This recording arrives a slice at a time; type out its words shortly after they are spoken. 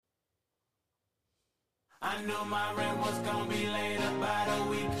I knew my rent was gonna be late about a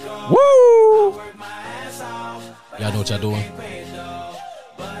week ago. Woo! I worked my ass off. Y'all know what y'all doing?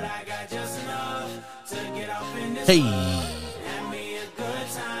 But I got just enough to get off in this Hey. Have me a good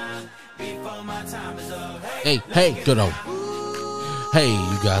time before my time is up. Hey, good on. Hey,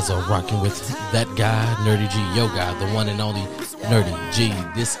 you guys are rocking with that guy, Nerdy G. Yo, guy, the one and only Nerdy G.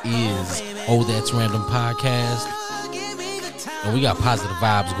 This is Oh That's Random Podcast. And we got positive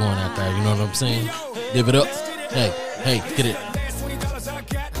vibes going out there, you know what I'm saying? Live it up. Hey, get it.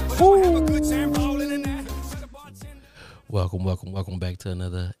 Woo. Welcome back to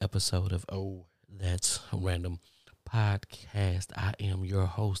another episode of Oh That's Random Podcast. I am your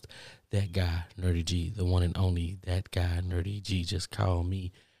host, that guy, Nerdy G, the one and only that guy, Nerdy G. Just call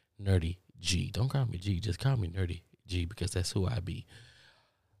me Nerdy G. Don't call me G, just call me Nerdy G because that's who I be.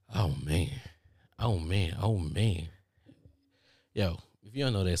 Oh man. Yo, if you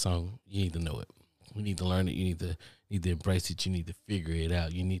don't know that song, you need to know it. You need to learn it. You need to embrace it. You need to figure it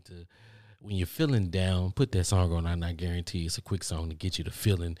out. You need to, when you're feeling down, put that song on. And I guarantee it's a quick song to get you to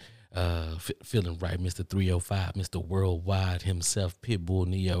feeling right. Mr. 305, Mr. Worldwide himself, Pitbull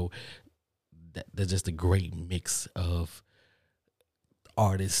Neo. That's just a great mix of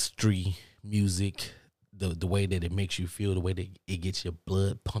artistry, music, the way that it makes you feel, the way that it gets your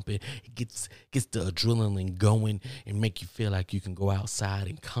blood pumping, it gets the adrenaline going and make you feel like you can go outside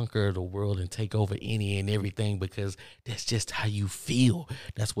and conquer the world and take over any and everything because that's just how you feel.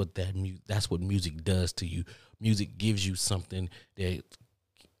 That's what music does to you. Music gives you something that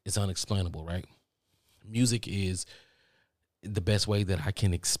is unexplainable, right? Music is the best way that I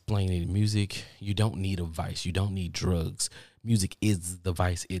can explain it. Music, you don't need a vice. You don't need drugs. Music is the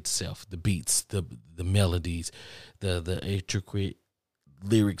vice itself. The beats, the melodies, the intricate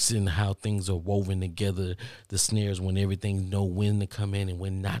lyrics and how things are woven together. The snares, when everything know when to come in and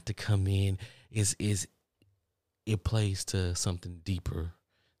when not to come in, it plays to something deeper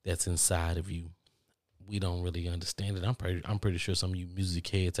that's inside of you. We don't really understand it. I'm pretty sure some of you music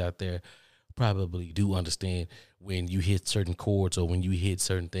heads out there probably do understand when you hit certain chords or when you hit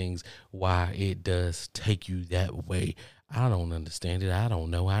certain things, why it does take you that way. I don't understand it. I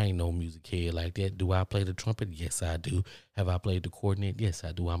don't know. I ain't no music head like that. Do I play the trumpet? Yes, I do. Have I played the cornet? Yes,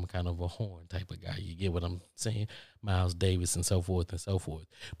 I do. I'm kind of a horn type of guy. You get what I'm saying? Miles Davis and so forth and so forth.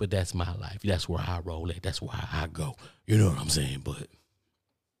 But that's my life. That's where I roll at. That's where I go. You know what I'm saying? But,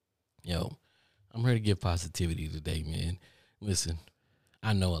 yo, I'm here to give positivity today, man. Listen,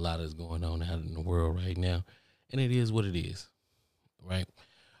 I know a lot is going on out in the world right now, and it is what it is, right?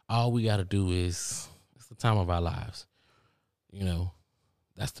 All we got to do is, it's the time of our lives. You know,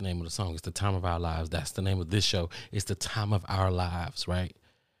 that's the name of the song. It's the time of our lives. That's the name of this show. It's the time of our lives, right?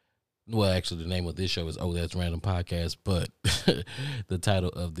 Well, actually, the name of this show is Oh That's Random Podcast, but the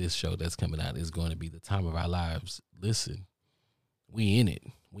title of this show that's coming out is going to be The Time of Our Lives. Listen, we in it.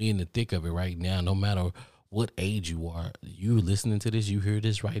 We in the thick of it right now, no matter what age you are. You listening to this, you hear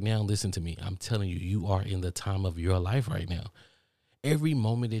this right now, listen to me. I'm telling you, you are in the time of your life right now. Every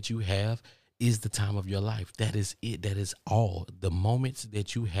moment that you have is the time of your life. That is it. That is all. The moments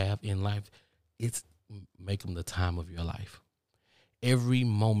that you have in life, make them the time of your life. Every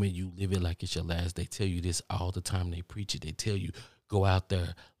moment you live it like it's your last. They tell you this all the time. They preach it. They tell you, go out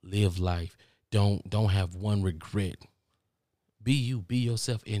there, live life. Don't have one regret. Be you, be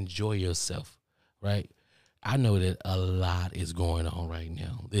yourself, enjoy yourself, right? I know that a lot is going on right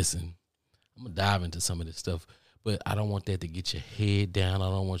now. Listen, I'm going to dive into some of this stuff, but I don't want that to get your head down. I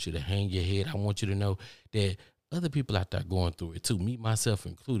don't want you to hang your head. I want you to know that other people out there going through it too, me, myself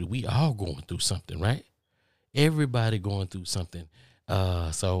included. We all going through something, right? Everybody going through something.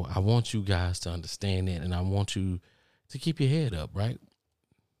 So I want you guys to understand that, and I want you to keep your head up, right?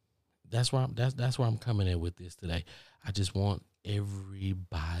 That's where I'm coming in with this today. I just want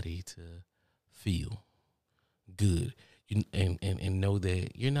everybody to feel good and know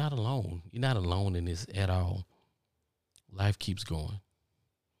that you're not alone. You're not alone in this at all. Life keeps going.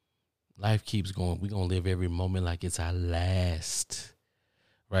 Life keeps going. We're going to live every moment like it's our last.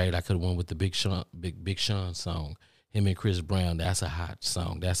 Right? I could have went with the Big Sean song. Him and Chris Brown, that's a hot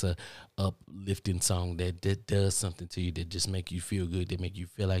song. That's a uplifting song that does something to you, that just make you feel good, that make you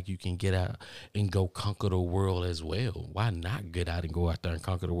feel like you can get out and go conquer the world as well. Why not get out and go out there and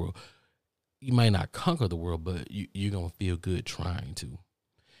conquer the world? You might not conquer the world, but you're going to feel good trying to.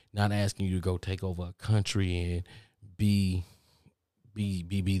 Not asking you to go take over a country and be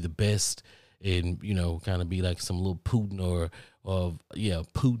the best and, you know, kind of be like some little Putin or a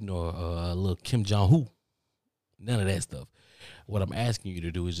little Kim Jong-un. None of that stuff. What I'm asking you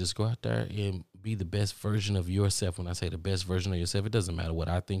to do is just go out there and be the best version of yourself. When I say the best version of yourself, it doesn't matter what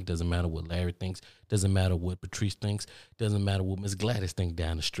I think, doesn't matter what Larry thinks, doesn't matter what Patrice thinks, doesn't matter what Miss Gladys thinks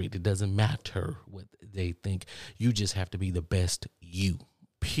down the street. It doesn't matter what they think. You just have to be the best you,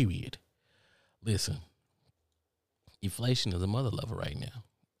 period. Listen, inflation is a mother lover right now.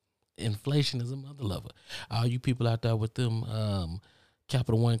 Inflation is a mother lover. All you people out there with them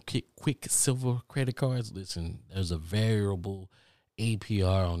Capital One quick silver credit cards, listen, there's a variable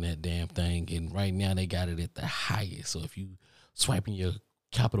APR on that damn thing, and right now they got it at the highest. So if you swiping your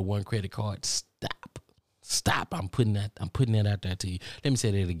Capital One credit card, stop. I'm putting that out there to you. Let me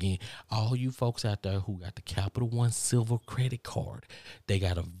say that again. All you folks out there who got the Capital One silver credit card, they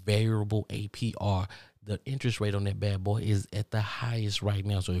got a variable APR. The interest rate on that bad boy is at the highest right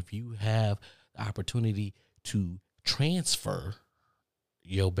now. So if you have the opportunity to transfer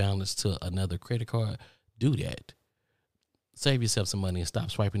your balance to another credit card, do that. Save yourself some money and stop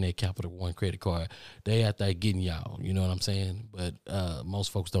swiping that Capital One credit card. They out there getting y'all, you know what I'm saying? But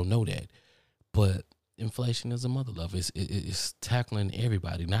most folks don't know that. But inflation is a mother lover. It's tackling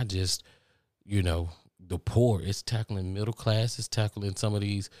everybody, not just, the poor. It's tackling middle class. It's tackling some of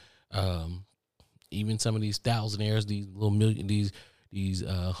these, even some of these thousandaires, these little million, these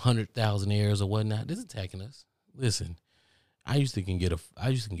 100,000aires or whatnot. This is attacking us. Listen, I used to get a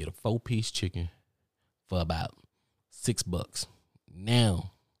 4-piece chicken for about $6.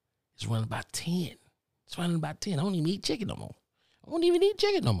 Now it's running about 10. It's running about 10. I don't even eat chicken no more.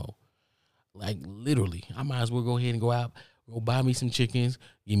 Like literally, I might as well go ahead and go out, go buy me some chickens,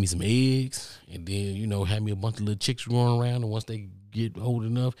 give me some eggs, and then have me a bunch of little chicks running around. And once they get old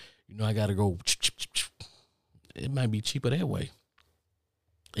enough, I gotta go. It might be cheaper that way.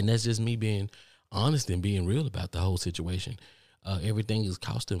 And that's just me being honest and being real about the whole situation. Everything is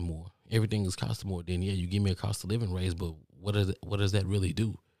costing more. Then you give me a cost of living raise, but what does that really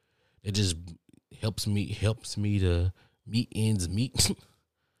do? It just helps me to meet ends meet.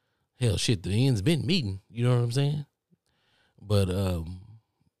 Hell, shit, the ends been meeting. You know what I'm saying? But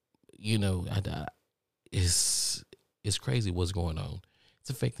it's crazy what's going on. It's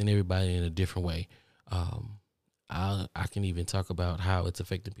affecting everybody in a different way. I can even talk about how it's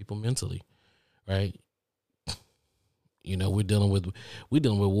affecting people mentally, right? We're dealing with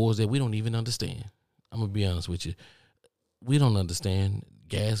wars that we don't even understand. I'm gonna be honest with you. We don't understand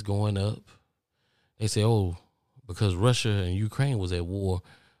gas going up. They say, because Russia and Ukraine was at war,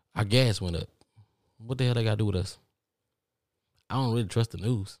 our gas went up. What the hell they got to do with us? I don't really trust the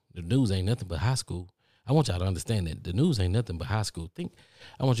news. The news ain't nothing but high school. I want y'all to understand that the news ain't nothing but high school.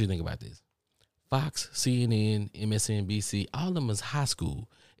 I want you to think about this. Fox, CNN, MSNBC, all of them is high school.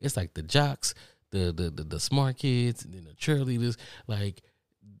 It's like the jocks, the smart kids, and then the cheerleaders. Like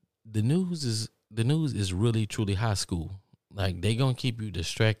the news is really truly high school. Like they gonna keep you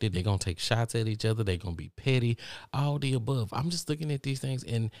distracted. They gonna take shots at each other. They gonna be petty. All the above. I'm just looking at these things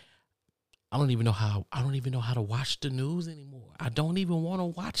and I don't even know how to watch the news anymore. I don't even want to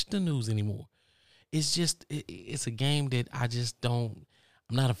watch the news anymore. It's just it's a game that I just don't.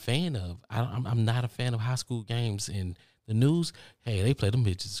 I'm not a fan of. I'm not a fan of high school games and the news. Hey, they play them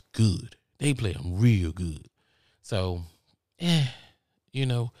bitches good. They play them real good. So,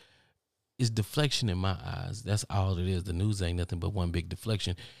 it's deflection in my eyes. That's all it is. The news ain't nothing but one big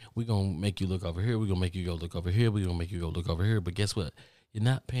deflection. We're going to make you look over here. We're going to make you go look over here. We're going to make you go look over here. But guess what? You're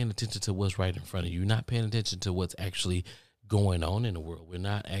not paying attention to what's right in front of you. You're not paying attention to what's actually going on in the world. We're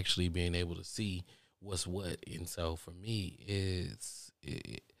not actually being able to see what's what. And so for me,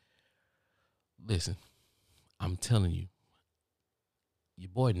 listen, I'm telling you, your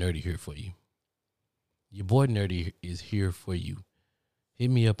boy Nerdy here for you. Your boy Nerdy is here for you.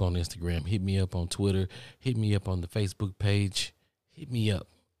 Hit me up on Instagram. Hit me up on Twitter. Hit me up on the Facebook page. Hit me up.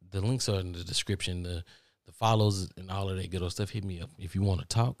 The links are in the description. The follows and all of that good old stuff. Hit me up if you want to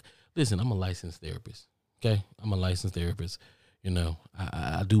talk. Listen, I'm a licensed therapist. Okay, I'm a licensed therapist.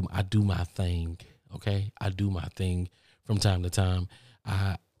 I do my thing. Okay, I do my thing from time to time.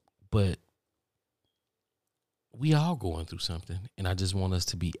 But we all going through something, and I just want us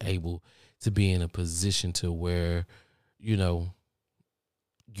to be able to be in a position to where, that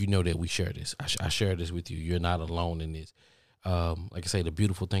we share this. I share this with you. You're not alone in this. Like I say, the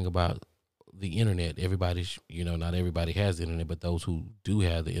beautiful thing about the internet, everybody's, not everybody has the internet, but those who do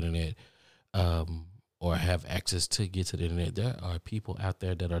have the internet, or have access to get to the internet, there are people out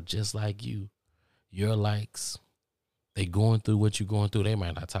there that are just like you. Your likes, they going through what you're going through. They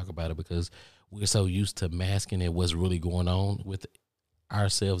might not talk about it because we're so used to masking at what's really going on with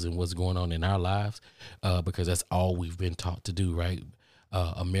ourselves and what's going on in our lives, because that's all we've been taught to do, right?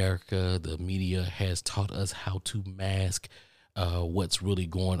 America, the media has taught us how to mask what's really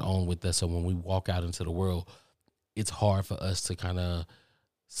going on with us. So when we walk out into the world, it's hard for us to kind of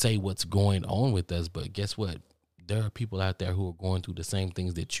say what's going on with us. But guess what? There are people out there who are going through the same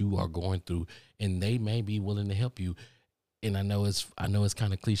things that you are going through, and they may be willing to help you. And I know it's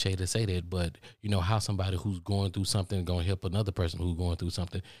kind of cliche to say that, but you know how somebody who's going through something going to help another person who's going through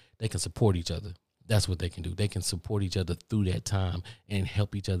something. They can support each other. That's what they can do. They can support each other through that time and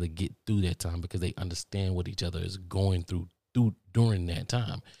help each other get through that time because they understand what each other is going through during that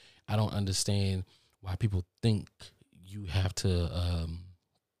time. I don't understand why people think you have to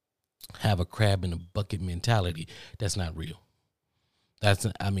have a crab in a bucket mentality. That's not real.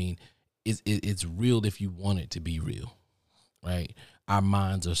 It's real if you want it to be real, right? Our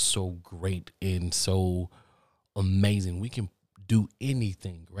minds are so great and so amazing. We can do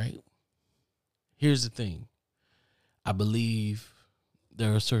anything, right? Here's the thing. I believe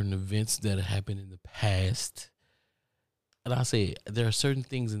there are certain events that have happened in the past. And I say there are certain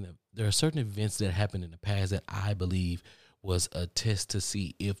events that happened in the past that I believe was a test to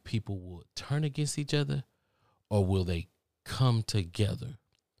see if people will turn against each other or will they come together.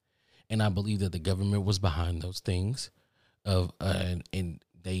 And I believe that the government was behind those things and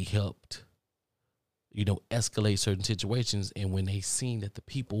they helped, escalate certain situations. And when they seen that the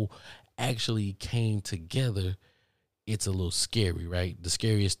people actually came together, it's a little scary, right? The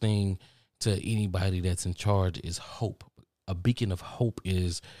scariest thing to anybody that's in charge is hope. A beacon of hope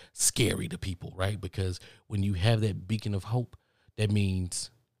is scary to people, right? Because when you have that beacon of hope, that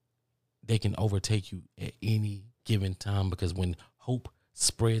means they can overtake you at any given time, because when hope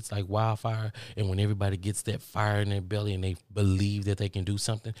spreads like wildfire and when everybody gets that fire in their belly and they believe that they can do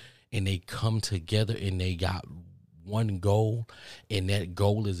something and they come together and they got one goal and that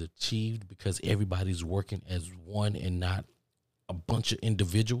goal is achieved because everybody's working as one and not a bunch of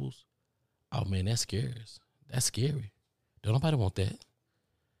individuals. Oh man, that scares. That's scary. Don't nobody want that.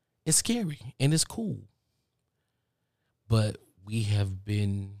 It's scary and it's cool. But we have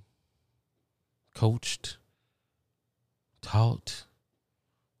been coached, taught,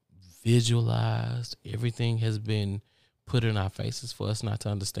 visualized. Everything has been put in our faces for us not to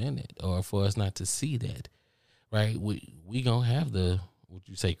understand it or for us not to see that, right? We gonna have the, what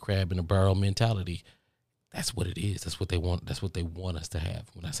you say, crab in a barrel mentality. That's what it is. That's what they want. That's what they want us to have.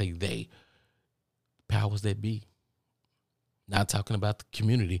 When I say they, powers that be. Not talking about the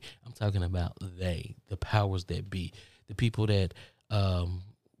community. I'm talking about they, the powers that be, the people that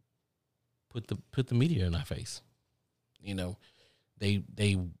put the media in our face.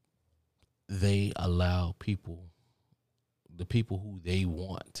 They allow people, the people who they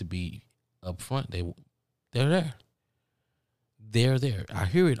want to be up front. They're there. They're there. I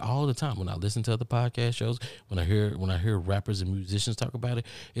hear it all the time when I listen to other podcast shows. When I hear rappers and musicians talk about it,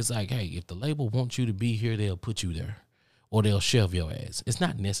 it's like, hey, if the label wants you to be here, they'll put you there. Or they'll shelve your ass. It's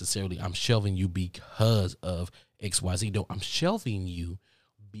not necessarily I'm shelving you because of XYZ. No, I'm shelving you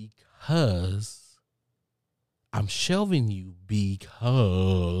because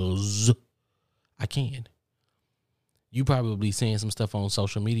I can. You probably saying some stuff on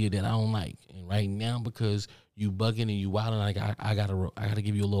social media that I don't like. And right now, because you bugging and you wilding, I gotta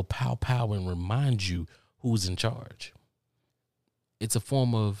give you a little pow and remind you who's in charge. It's a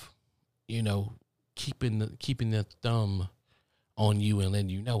form of, keeping the thumb on you and letting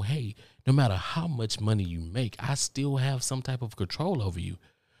you know, hey, no matter how much money you make, I still have some type of control over you.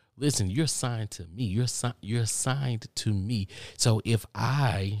 Listen, you're signed to me. You're signed to me. So if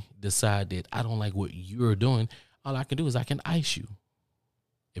I decide that I don't like what you're doing, all I can do is I can ice you.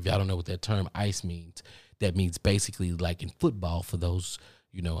 If y'all don't know what that term ice means, that means basically like in football, for those,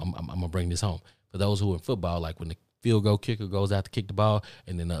 I'm going to bring this home. For those who are in football, like when the field goal kicker goes out to kick the ball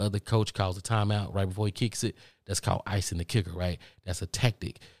and then the other coach calls a timeout right before he kicks it, that's called icing the kicker, right? That's a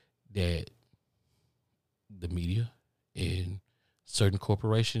tactic that the media and certain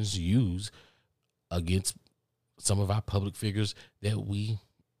corporations use against some of our public figures that we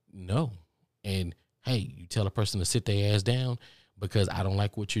know. And hey, you tell a person to sit their ass down because I don't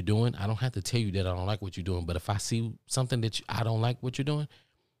like what you're doing. I don't have to tell you that I don't like what you're doing, but if I see something that I don't like what you're doing,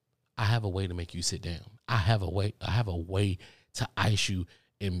 I have a way to make you sit down. I have a way to ice you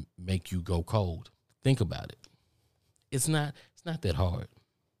and make you go cold. Think about it. It's not that hard.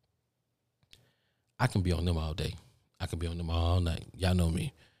 I can be on them all day. I can be on them all night. Y'all know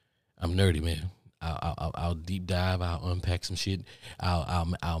me. I'm nerdy, man. I'll deep dive. I'll unpack some shit.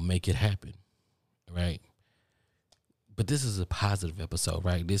 I'll make it happen, right? But this is a positive episode,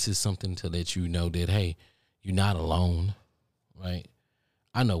 right? This is something to let you know that, hey, you're not alone, right?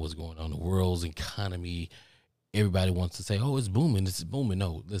 I know what's going on in the world's economy. Everybody wants to say, oh, it's booming. It's booming.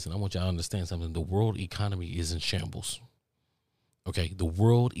 No, listen, I want y'all to understand something. The world economy is in shambles. Okay, the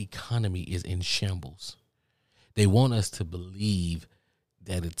world economy is in shambles. They want us to believe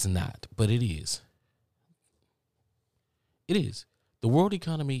that it's not, but it is. It is. The world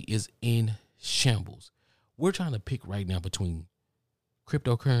economy is in shambles. We're trying to pick right now between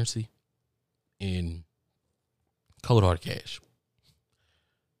cryptocurrency and cold hard cash.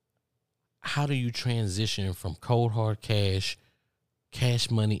 How do you transition from cold hard cash, cash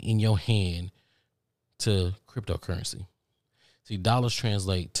money in your hand, to cryptocurrency? See, dollars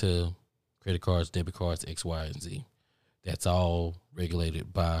translate to credit cards, debit cards, X, Y, and Z. That's all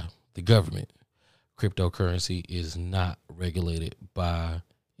regulated by the government. Cryptocurrency is not regulated by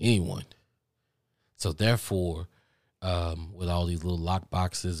anyone. So therefore, with all these little lock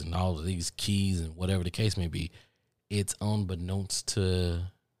boxes and all of these keys and whatever the case may be, it's unbeknownst to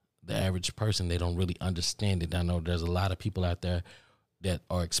the average person. They don't really understand it. I know there's a lot of people out there that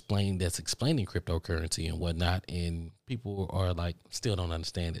are explaining cryptocurrency and whatnot, and people are like, still don't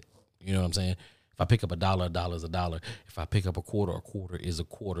understand it. You know what I'm saying? If I pick up a dollar is a dollar. If I pick up a quarter is a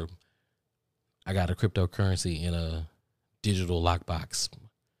quarter. I got a cryptocurrency in a digital lockbox.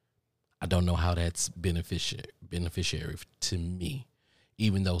 I don't know how that's beneficiary to me,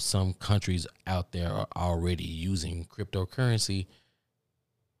 even though some countries out there are already using cryptocurrency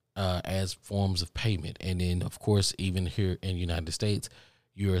as forms of payment. And then, of course, even here in the United States,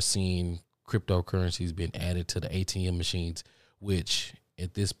 you're seeing cryptocurrencies being added to the ATM machines, which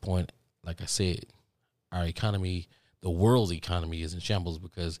at this point, like I said, our economy, the world's economy is in shambles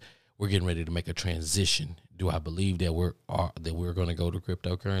because we're getting ready to make a transition. Do I believe that we're going to go to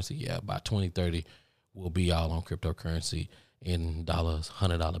cryptocurrency? Yeah, by 2030, we'll be all on cryptocurrency in dollars,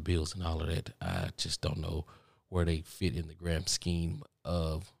 $100 bills and all of that. I just don't know where they fit in the grand scheme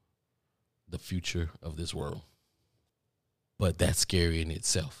of the future of this world. But that's scary in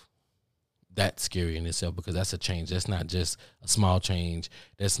itself. That's scary in itself because that's a change. That's not just a small change.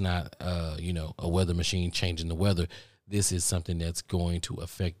 That's not, a weather machine changing the weather. This is something that's going to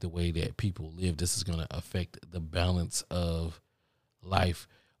affect the way that people live. This is going to affect the balance of life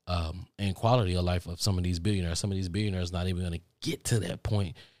and quality of life of some of these billionaires. Some of these billionaires not even going to get to that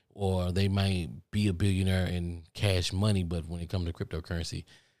point, or they might be a billionaire in cash money, but when it comes to cryptocurrency,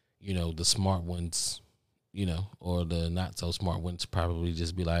 the smart ones, or the not so smart ones probably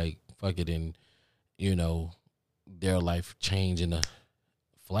just be like, fuck it, and, their life change in a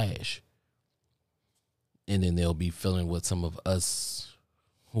flash. And then they'll be feeling what some of us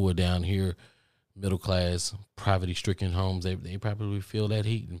who are down here, middle class, poverty-stricken homes, they probably feel that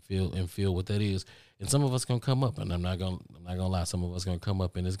heat and feel what that is. And some of us gonna come up, and I'm not gonna lie, some of us gonna come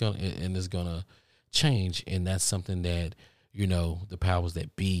up, and it's gonna change. And that's something that the powers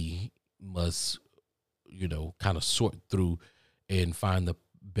that be must kind of sort through and find the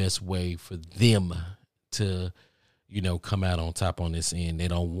best way for them to come out on top on this end. They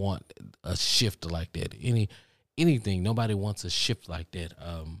don't want a shift like that. Anything. Nobody wants a shift like that.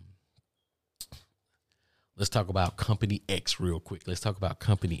 Let's talk about Company X real quick. Let's talk about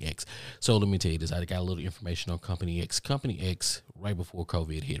Company X. So let me tell you this. I got a little information on Company X. Company X, right before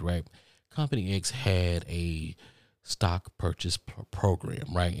COVID hit, right? Company X had a stock purchase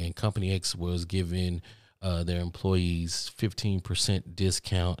program, right? And Company X was giving their employees 15%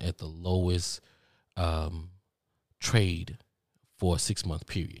 discount at the lowest trade for a 6-month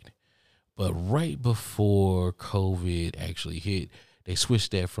period. But right before COVID actually hit, they switched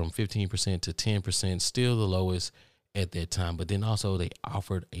that from 15% to 10%, still the lowest at that time. But then also they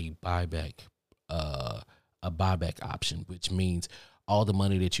offered a buyback option, which means all the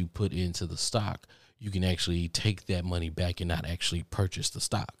money that you put into the stock, you can actually take that money back and not actually purchase the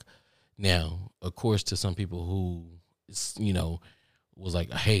stock. Now, of course, to some people who, was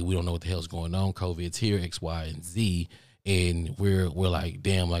like, hey, we don't know what the hell's going on. COVID's here, X, Y, and Z. And we're like,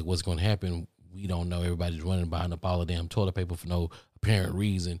 damn, like what's going to happen? We don't know. Everybody's running behind up all of damn toilet paper for no apparent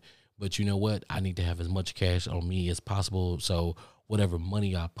reason. But you know what? I need to have as much cash on me as possible. So whatever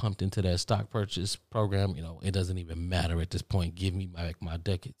money I pumped into that stock purchase program, it doesn't even matter at this point. Give me back my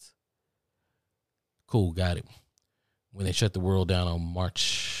ducats. Cool, got it. When they shut the world down on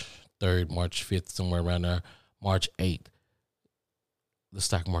March 3rd, March 5th, somewhere around there, March 8th, the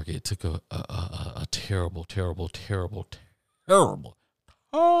stock market took a terrible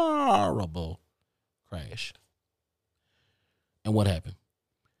crash. And what happened?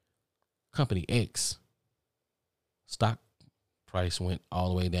 Company X stock price went all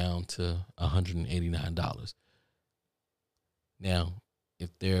the way down to $189. Now,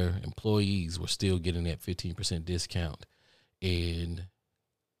 if their employees were still getting that 15% discount, and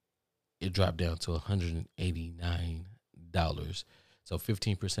it dropped down to $189. So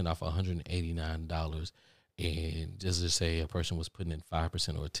 15% off $189 and just to say a person was putting in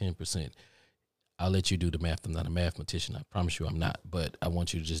 5% or 10%, I'll let you do the math. I'm not a mathematician. I promise you I'm not. But I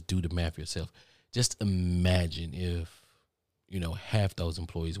want you to just do the math yourself. Just imagine if, half those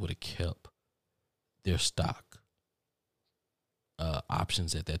employees would have kept their stock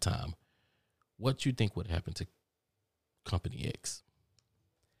options at that time. What you think would happen to Company X?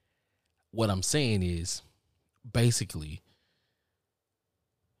 What I'm saying is, basically,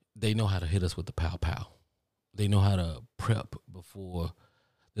 they know how to hit us with the pow pow. They know how to prep before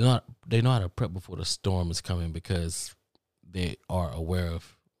they know how to prep before the storm is coming, because they are aware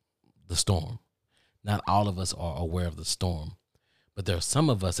of the storm. Not all of us are aware of the storm, but there are some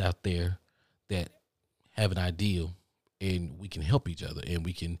of us out there that have an idea, and we can help each other, and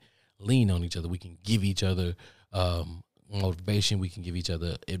we can lean on each other. We can give each other motivation. We can give each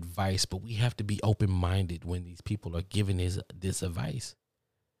other advice, but we have to be open-minded when these people are giving this advice.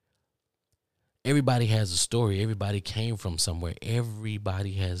 Everybody has a story. Everybody came from somewhere.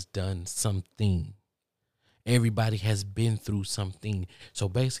 Everybody has done something. Everybody has been through something. So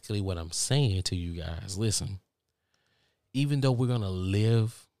basically what I'm saying to you guys, listen, even though we're going to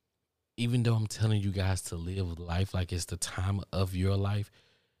live, even though I'm telling you guys to live life like it's the time of your life,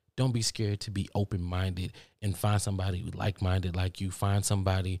 don't be scared to be open-minded and find somebody like-minded like you. Find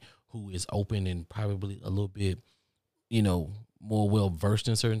somebody who is open and probably a little bit, more well-versed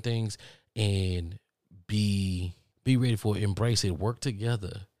in certain things, and be ready for it. Embrace it. Work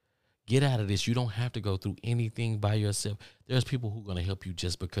together. Get out of this. You don't have to go through anything by yourself. There's people who are going to help you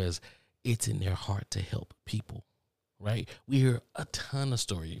just because it's in their heart to help people, right? We hear a ton of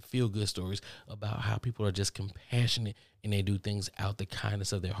stories, feel-good stories about how people are just compassionate and they do things out the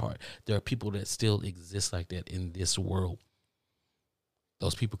kindness of their heart. There are people that still exist like that in this world.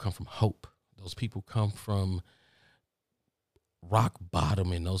 Those people come from hope. Those people come from rock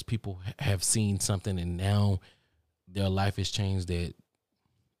bottom, and those people have seen something, and now their life has changed, that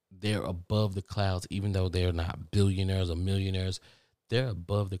they're above the clouds. Even though they're not billionaires or millionaires, they're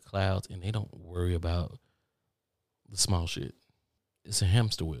above the clouds, and they don't worry about the small shit. It's a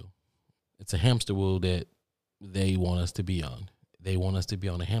hamster wheel. It's a hamster wheel that they want us to be on. They want us to be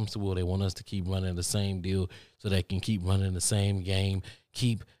on a hamster wheel. They want us to keep running the same deal so they can keep running the same game,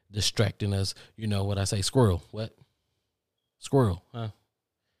 keep distracting us. You know what I say? Squirrel. What? Squirrel, huh?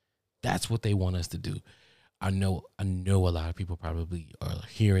 That's what they want us to do. I know a lot of people probably are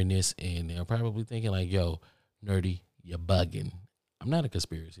hearing this, and they're probably thinking like, yo, Nerdy, you're bugging. I'm not a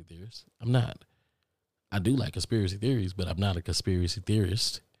conspiracy theorist. I'm not. I do like conspiracy theories, but I'm not a conspiracy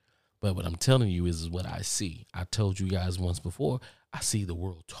theorist. But what I'm telling you is what I see. I told you guys once before, I see the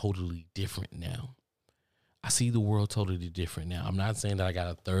world totally different now. I see the world totally different now. I'm not saying that I got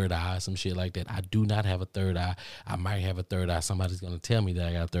a third eye, some shit like that. I do not have a third eye. I might have a third eye. Somebody's going to tell me that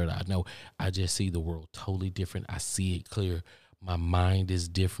I got a third eye. No, I just see the world totally different. I see it clear. My mind is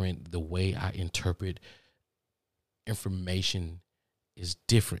different. The way I interpret information is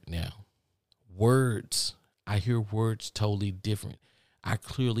different now. Words, I hear words totally different. I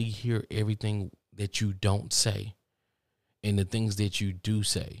clearly hear everything that you don't say and the things that you do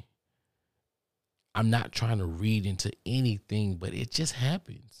say. I'm not trying to read into anything, but it just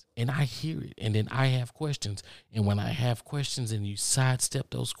happens. And I hear it. And then I have questions. And when I have questions and you sidestep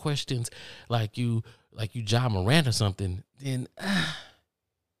those questions like you John Moran or something, then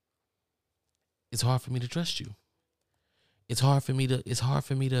it's hard for me to trust you. It's hard for me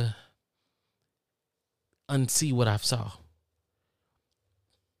to unsee what I've saw.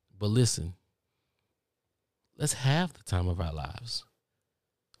 But listen, let's have the time of our lives.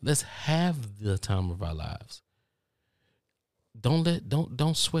 Let's have the time of our lives.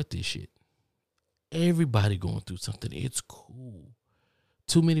 Don't sweat this shit. Everybody going through something. It's cool.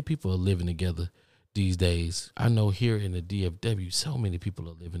 Too many people are living together these days. I know here in the DFW, so many people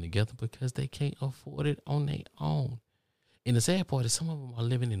are living together because they can't afford it on their own. And the sad part is some of them are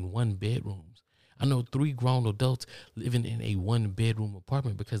living in one bedrooms. I know 3 grown adults living in a 1-bedroom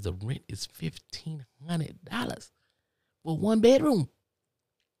apartment because the rent is $1,500 for 1 bedroom.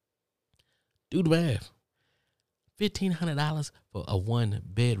 Do the math. $1,500 for a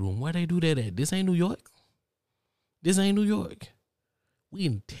 1-bedroom. Where they do that at? This ain't New York. This ain't New York. We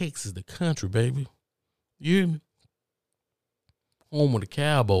in Texas, the country, baby. You hear me? Home of the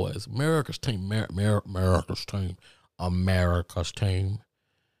Cowboys. America's team. America's team. America's team.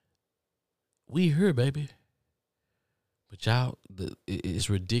 We here, baby. But y'all, it's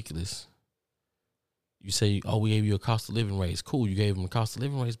ridiculous. You say, oh, we gave you a cost of living raise. Cool, you gave them a cost of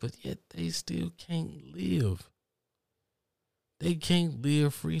living raise, but yet they still can't live. They can't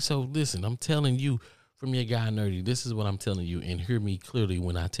live free. So listen, I'm telling you from your guy Nerdy, this is what I'm telling you, and hear me clearly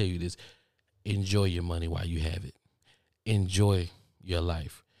when I tell you this. enjoy your money while you have it. Enjoy your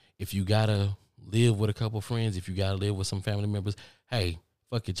life. If you gotta live with a couple friends, if you gotta live with some family members, hey,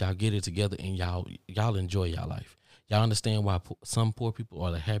 fuck it, y'all get it together and y'all enjoy y'all life. Y'all understand why some poor people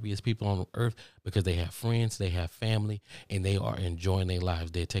are the happiest people on earth? Because they have friends, they have family, and they are enjoying their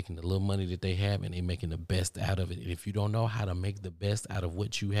lives. They're taking the little money that they have and they're making the best out of it. And if you don't know how to make the best out of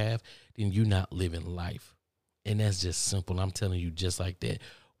what you have, then you're not living life. And that's just simple. I'm telling you, just like that.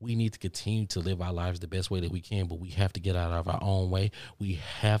 We need to continue to live our lives the best way that we can, but we have to get out of our own way. We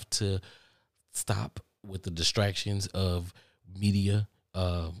have to stop with the distractions of media,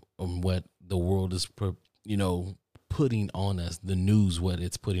 what the world is, putting on us, the news, what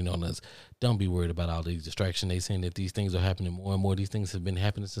it's putting on us. Don't be worried about all these distractions. They saying that these things are happening more and more. These things have been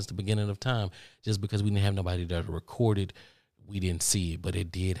happening since the beginning of time. Just because we didn't have nobody that recorded, we didn't see it, but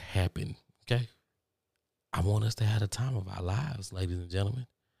it did happen. Okay. I want us to have the time of our lives, ladies and gentlemen.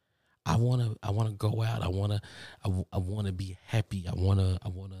 I wanna go out. I wanna be happy. I wanna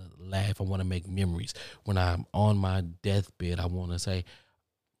laugh. I wanna make memories. When I'm on my deathbed, I wanna say,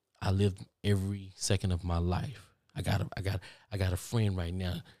 I lived every second of my life. I got a friend right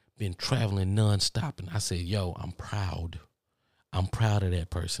now, been traveling nonstop, and I said, yo, I'm proud. I'm proud of that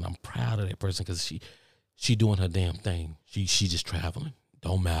person. I'm proud of that person because she doing her damn thing. She just traveling.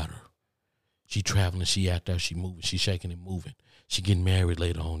 Don't matter. She traveling. She out there. She moving. She shaking and moving. She getting married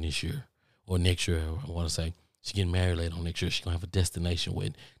later on this year or next year. I want to say she getting married later on next year. She gonna have a destination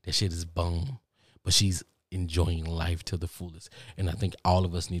wedding. That shit is bomb, but she's enjoying life to the fullest. And I think all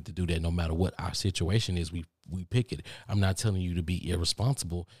of us need to do that no matter what our situation is. We pick it. I'm not telling you to be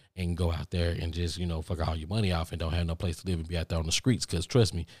irresponsible and go out there and just, fuck all your money off and don't have no place to live and be out there on the streets. Because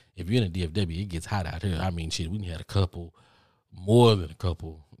trust me, if you're in a DFW, it gets hot out here. I mean, shit, we had more than a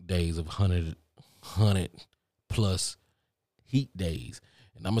couple days of 100 plus heat days.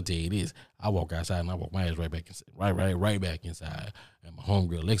 And I'm gonna tell you this: I walk outside and I walk my ass right back inside, right back inside. And my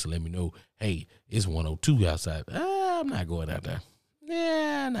homegirl Alexa let me know, hey, it's 102 outside. I'm not going out there.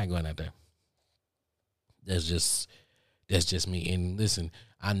 Yeah, I'm not going out there. That's just me. And listen,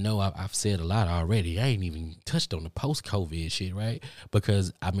 I know I've said a lot already. I ain't even touched on the post-COVID shit, right?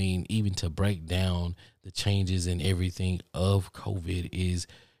 Because I mean, even to break down the changes and everything of COVID is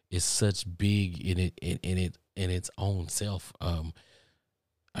such big in its own self.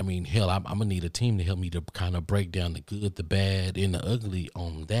 I mean, hell, I'm gonna need a team to help me to kind of break down the good, the bad, and the ugly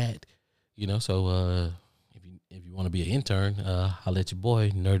on that. So if you want to be an intern, I'll let your boy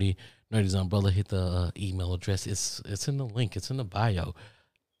Nerdy's Umbrella hit the email address. It's in the link. It's in the bio.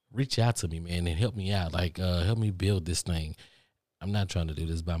 Reach out to me, man, and help me out. Like, help me build this thing. I'm not trying to do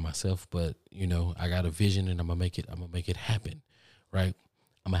this by myself, but I got a vision, and I'm gonna make it happen, right?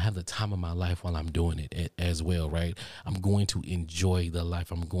 I'm gonna have the time of my life while I'm doing it as well, right? I'm going to enjoy the life.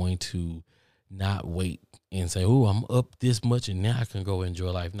 I'm going to not wait and say, "Oh, I'm up this much and now I can go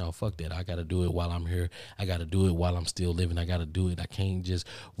enjoy life." No, fuck that. I got to do it while I'm here. I got to do it while I'm still living. I got to do it. I can't just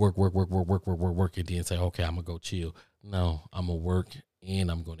work, and then say, "Okay, I'm gonna go chill." No, I'm gonna work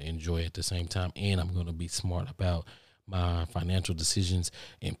and I'm gonna enjoy it at the same time, and I'm gonna be smart about my financial decisions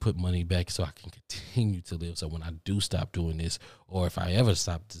and put money back so I can continue to live. So when I do stop doing this, or if I ever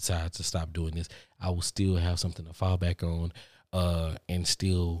decide to stop doing this, I will still have something to fall back on, and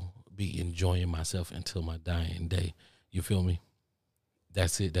still be enjoying myself until my dying day. You feel me?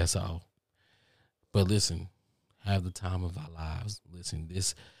 That's it. That's all. But listen, have the time of our lives. Listen,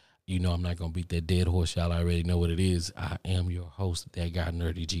 this, I'm not going to beat that dead horse. Y'all already know what it is. I am your host, That Guy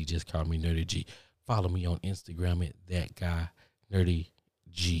Nerdy G. Just call me Nerdy G. Follow me on Instagram at That Guy Nerdy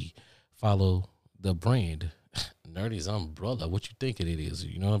G. Follow the brand, Nerdy's Umbrella. What you think it is?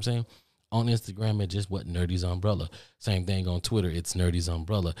 You know what I'm saying? On Instagram at just what Nerdy's Umbrella. Same thing on Twitter. It's Nerdy's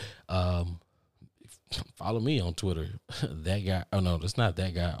Umbrella. Follow me on Twitter. That guy. Oh no, it's not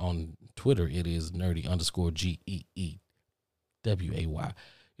that guy on Twitter. It is Nerdy_GEEWAY.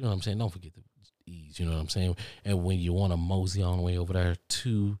 You know what I'm saying? Don't forget the E's. You know what I'm saying? And when you want to mosey on the way over there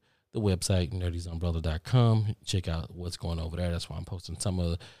to the website, nerdysumbrella.com, check out what's going over there. That's why I'm posting some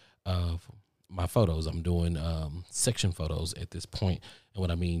of my photos. I'm doing section photos at this point. And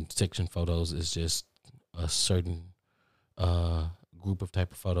what I mean section photos is just a certain group of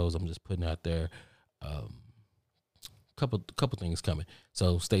type of photos I'm just putting out there. Couple things coming.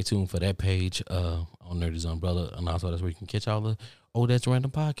 So stay tuned for that page on Nerdy's Umbrella. And also that's where you can catch all the That's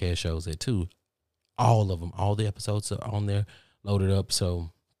Random podcast shows at too. All of them. All the episodes are on there, loaded up.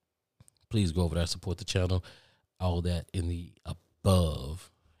 So please go over there, support the channel, all that in the above.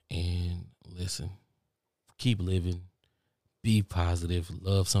 And listen, keep living, be positive,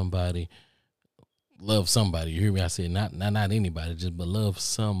 love somebody. You hear me? I said not anybody, but love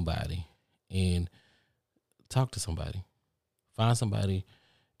somebody. and talk to somebody. Find somebody,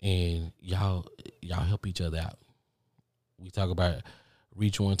 and y'all help each other out. We talk about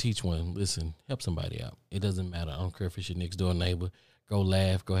reach one, teach one. Listen, help somebody out. It doesn't matter. I don't care if it's your next door neighbor. Go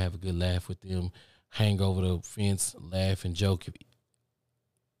laugh. Go have a good laugh with them. Hang over the fence, laugh and joke.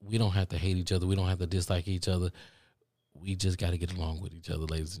 We don't have to hate each other. We don't have to dislike each other. We just got to get along with each other,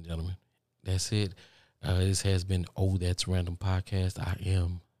 ladies and gentlemen. That's it. This has been Oh That's Random Podcast. I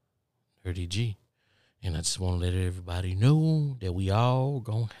am Nerdy G. And I just want to let everybody know that we all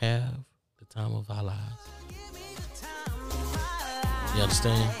going to have the time of our lives. You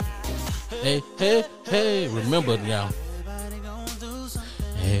understand? Hey, hey, hey. Remember now.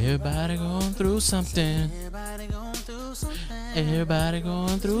 Everybody going through something. Everybody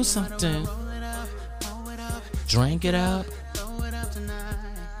going through something. Drink it up.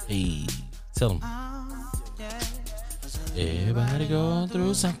 Hey, tell them. Everybody going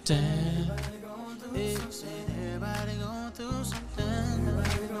through something.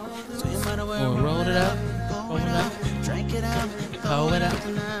 So roll it up. Roll it up. Drink it up. Pour it up.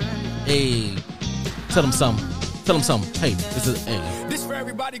 Hey, tell them something. Tell them something. Hey, this is hey. This for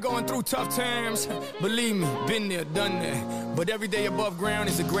everybody going through tough times. Believe me, been there, done that. But every day above ground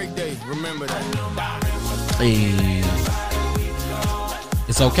is a great day. Remember that. Hey.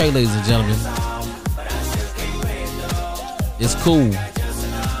 It's okay, ladies and gentlemen. It's cool.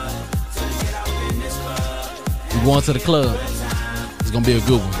 We're going to the club. It's gonna be a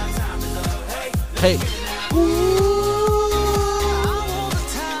good one. Hey.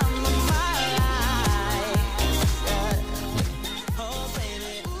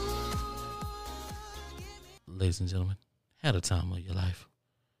 Ladies and gentlemen, had a time of your life.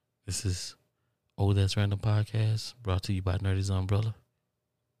 This is Oh That's Random Podcast, brought to you by Nerdy's Umbrella.